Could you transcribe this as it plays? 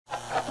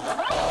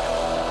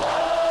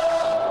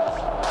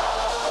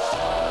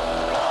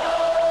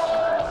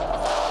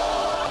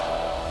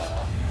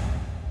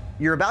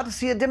You're about to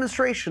see a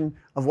demonstration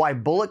of why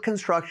bullet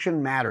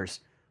construction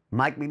matters.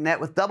 Mike McNett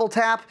with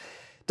DoubleTap.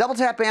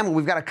 DoubleTap Ammo,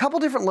 we've got a couple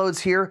different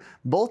loads here,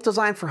 both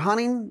designed for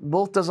hunting,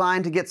 both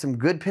designed to get some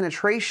good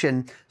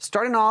penetration.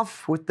 Starting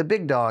off with the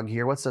big dog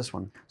here. What's this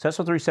one? So that's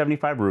a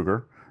 375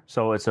 Ruger.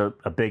 So it's a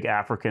big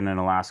African and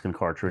Alaskan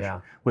cartridge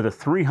with a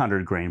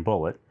 300 grain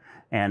bullet.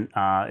 And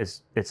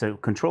it's a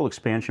controlled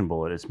expansion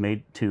bullet. It's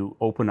made to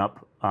open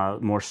up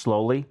more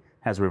slowly,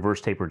 has a reverse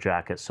taper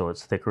jacket, so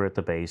it's thicker at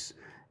the base,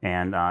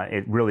 and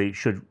it really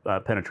should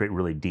penetrate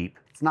really deep.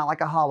 It's not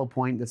like a hollow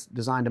point that's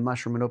designed to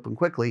mushroom and open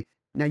quickly.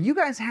 Now you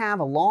guys have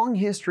a long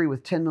history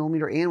with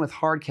 10mm and with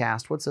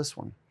hardcast. What's this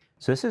one?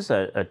 So this is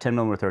a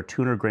 10mm with our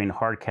 200 grain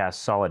hardcast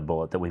solid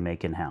bullet that we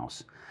make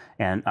in-house.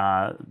 And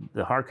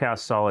the hardcast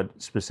solid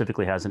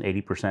specifically has an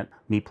 80%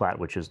 knee-plat,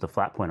 which is the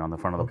flat point on the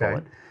front of the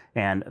bullet.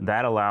 And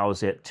that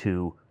allows it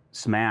to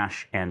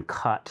smash and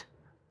cut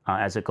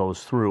as it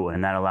goes through,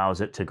 and that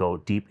allows it to go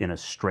deep in a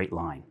straight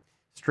line.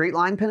 Straight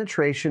line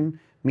penetration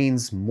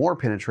means more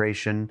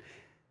penetration.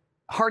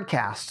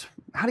 Hardcast,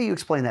 how do you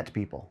explain that to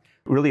people?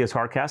 Really, it's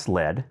hardcast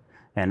lead,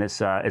 and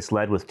it's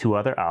lead with 2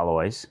 other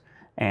alloys,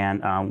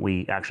 and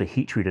we actually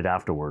heat treat it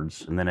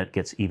afterwards, and then it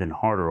gets even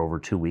harder over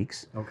 2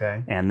 weeks.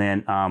 Okay. And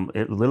then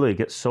it literally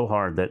gets so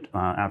hard that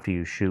after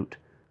you shoot,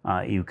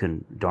 you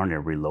can darn near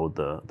reload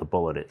the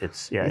bullet.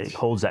 It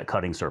holds that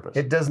cutting surface.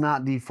 It does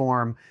not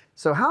deform.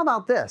 So how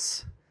about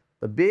this?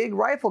 The big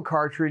rifle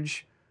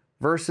cartridge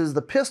versus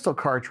the pistol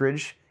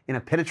cartridge in a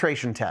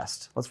penetration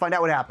test. Let's find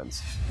out what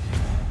happens.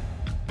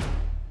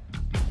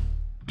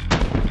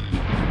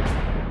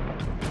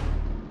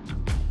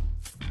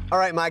 All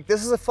right, Mike,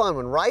 this is a fun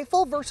one.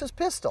 Rifle versus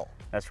pistol.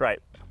 That's right.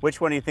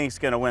 Which one do you think is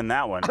going to win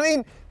that one? I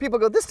mean, people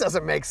go, this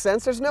doesn't make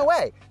sense. There's no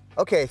way.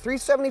 Okay,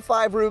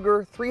 375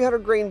 Ruger,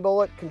 300 grain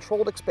bullet,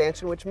 controlled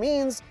expansion, which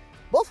means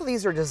both of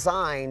these are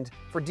designed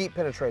for deep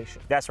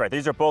penetration. That's right.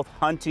 These are both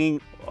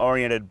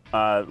hunting-oriented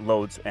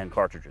loads and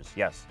cartridges,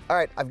 yes. All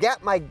right, I've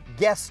got my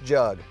guess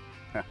jug.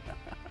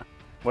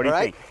 What do you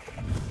think?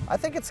 I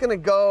think it's going to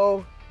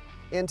go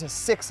into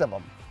 6 of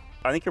them.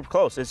 I think you're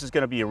close. This is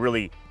going to be a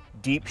really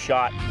deep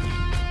shot.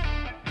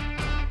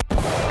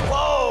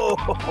 Whoa!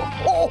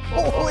 Oh,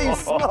 holy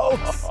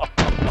smokes!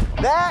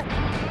 That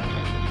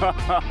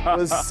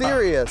was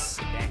serious.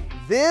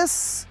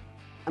 This,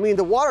 I mean,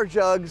 the water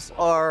jugs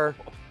are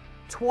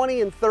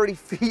 20 and 30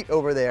 feet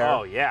over there.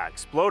 Oh yeah,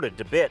 exploded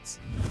to bits.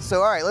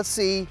 So all right, let's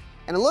see.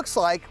 And it looks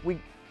like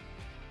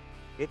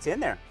it's in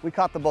there. We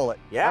caught the bullet.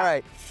 Yeah. All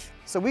right.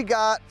 So we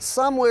got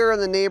somewhere in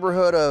the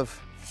neighborhood of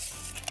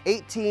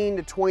 18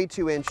 to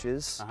 22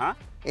 inches.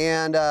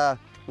 And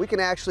we can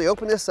actually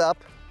open this up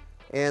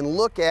and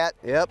look at,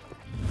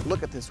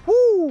 look at this.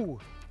 Woo!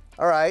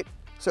 All right.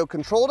 So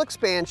controlled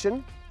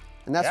expansion,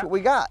 and that's what we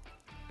got.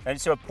 And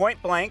so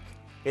point blank,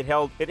 it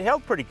held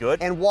pretty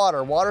good. And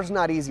water's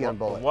not easy on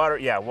bullets.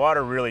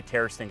 Water really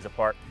tears things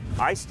apart.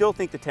 I still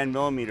think the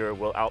 10mm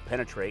will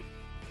out-penetrate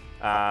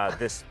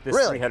this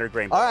really? 300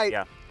 grain bullet. All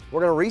right,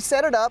 we're gonna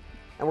reset it up,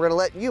 and we're gonna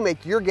let you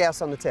make your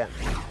guess on the 10.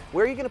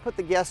 Where are you gonna put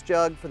the guess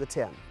jug for the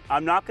 10?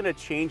 I'm not gonna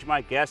change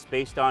my guess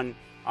based on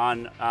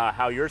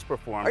how yours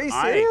performed. Are you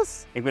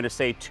serious? I'm gonna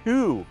say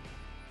 2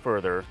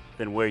 further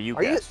than where you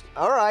guessed.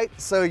 All right,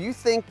 so you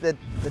think that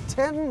the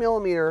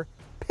 10mm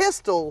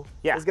pistol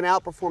is gonna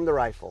outperform the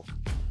rifle.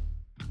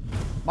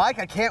 Mike,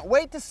 I can't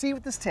wait to see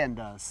what this 10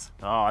 does.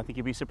 Oh, I think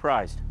you'd be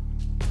surprised.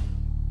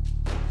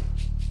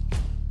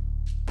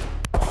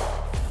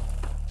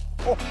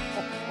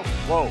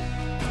 Whoa.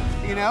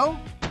 You know,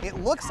 it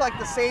looks like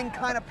the same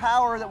kind of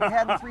power that we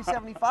had in the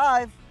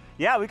 375.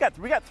 Yeah, we got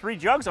 3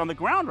 jugs on the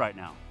ground right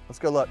now. Let's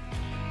go look.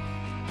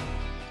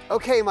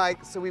 Okay,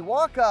 Mike, so we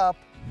walk up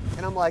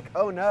and I'm like,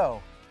 oh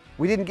no,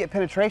 we didn't get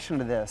penetration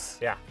to this.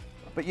 Yeah.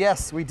 But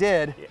yes, we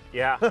did.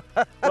 Yeah.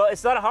 Well,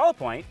 it's not a hollow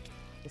point.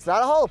 It's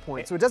not a hollow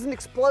point, so it doesn't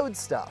explode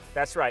stuff.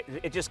 That's right.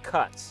 It just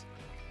cuts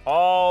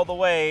all the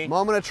way.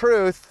 Moment of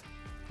truth.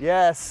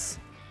 Yes.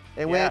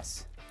 It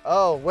went,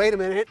 oh, wait a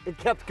minute. It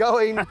kept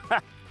going.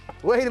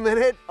 Wait a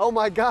minute. Oh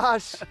my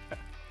gosh.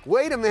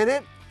 Wait a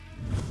minute.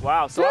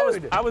 Wow, so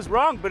I was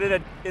wrong, but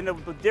in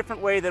a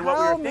different way than what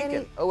we were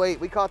thinking. Oh wait,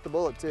 we caught the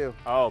bullet too.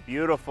 Oh,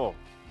 beautiful.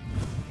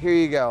 Here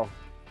you go.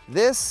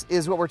 This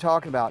is what we're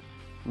talking about.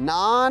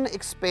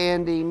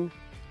 Non-expanding,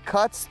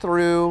 cuts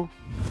through,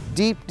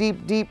 deep,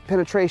 deep, deep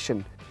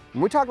penetration.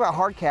 When we talk about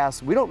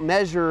hardcast, we don't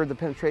measure the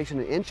penetration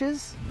in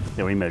inches.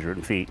 Yeah, we measure it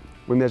in feet.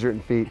 We measure it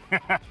in feet.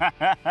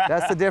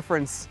 That's the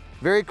difference.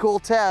 Very cool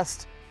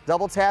test.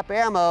 DoubleTap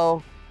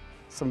Ammo.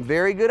 Some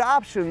very good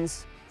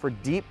options for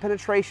deep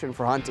penetration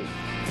for hunting.